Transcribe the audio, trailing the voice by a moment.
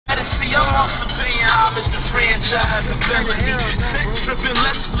I'm also paying homage to franchise and felony. Sex tripping,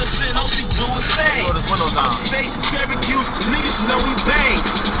 let's listen, ocie do a thing. Face Syracuse, niggas know we bang.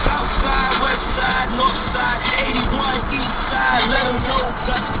 South side, west side, north side, 81, east side, let them know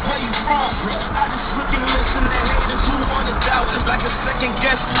where you from. I just look and listen to haters who wanna doubt. It's like a second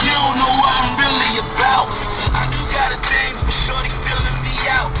guess, you don't know what I'm really about. I do got a thing for shorty feeling me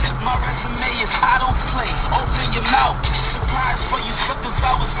out. My resume is I don't play, open your mouth. Surprise for you suckers,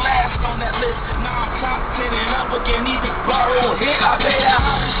 I was last on that list. Now I'm top 10 and up again, even borrow a hit. I pay that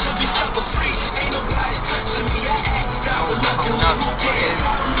 $100 should be sucker free. Ain't nobody touching me, I act out with nothing. Who cares?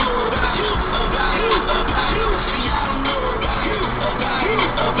 I don't know about you, about you, about you. See, I don't know about you, about you,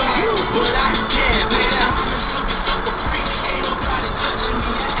 about you. But I can pay that $100 should be sucker free. Ain't nobody touching me,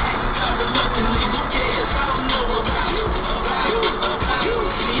 I act out with nothing. Who cares? I don't know about you, about you, about you.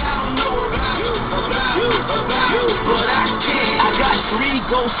 See, I don't know about you, about you, about you. But I can. I got 3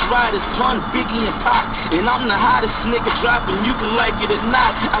 Ghost Riders, Pun, Biggie, and Pac, and I'm the hottest nigga dropping. You can like it or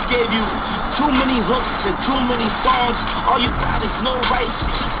not. I gave you too many hooks and too many songs. All you got is no rights.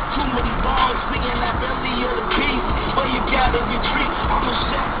 Too many songs singing that belly of the beast. But you gotta retreat. I'm a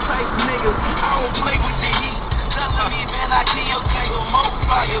chef type nigga. I don't play with the heat. Telling me, man, I kill your tangle. More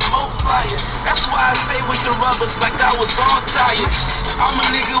fire, more fire. That's why I stay with the rubbers like I was on tires. I'm a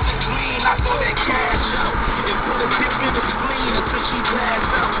nigga with green. I throw that cash out and put a dip in the spleen until she pass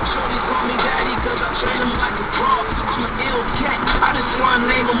out. Shorty call me daddy cause I train him like a dog. I'm an ill cat. I just wanna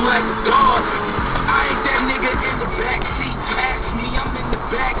name him like a dog. I ain't that nigga in the backseat. Ask me, I'm in the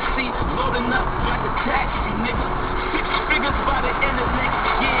backseat. Loading up like a taxi, nigga. 6 figures by the end of next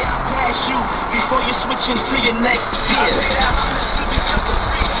year. I'll pass you before you switch into your next year. I pay that $100 should be sucker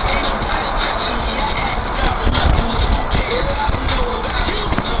free. Ain't nobody touching me. I act out with nothing. Who cares? I don't know about you,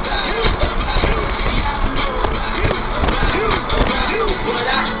 about you, about you. See, I don't know about you, about you, about you. But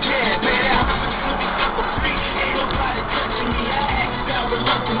I can pay that $100 should be sucker free. Ain't nobody touching me. I act out with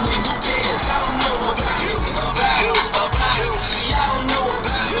nothing. Who cares? I don't know about you, about you, about you. See, I don't know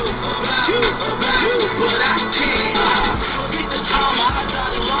about you, about you, about you. But I can. Forget the drama. I got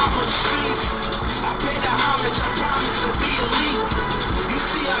a llama on the street. I pay the homage. I promise to be elite. You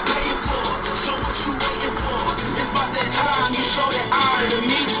see, I pay it for. So what you waiting for? It's about that time you show that honor to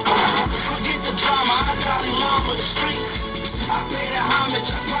me. Forget the drama. I got a llama on the street. I pay the homage.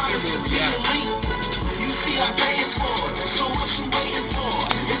 I promise to be elite. You see, I pay it for. So what you waiting for?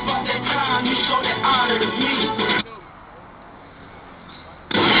 It's about that time you show that honor to me.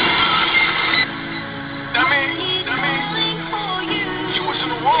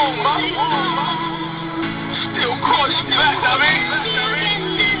 Still calling you back, I mean.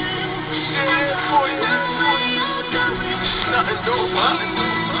 Yeah, for you. Nothing new, huh?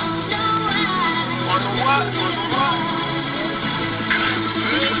 Wonder what?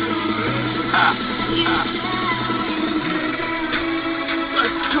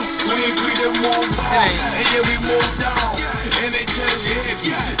 Let's go. We agree to move on, and yeah, we moved on. And they just hit,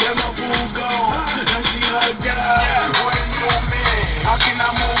 let my boo go. Now she hugged out. What a new man. How can I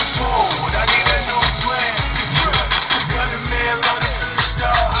move forward? I need a new plan. Got a man running to the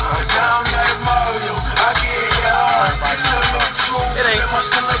stars. Down like Mario, I get hard. It ain't,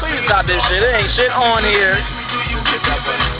 please stop this shit. It ain't shit on here.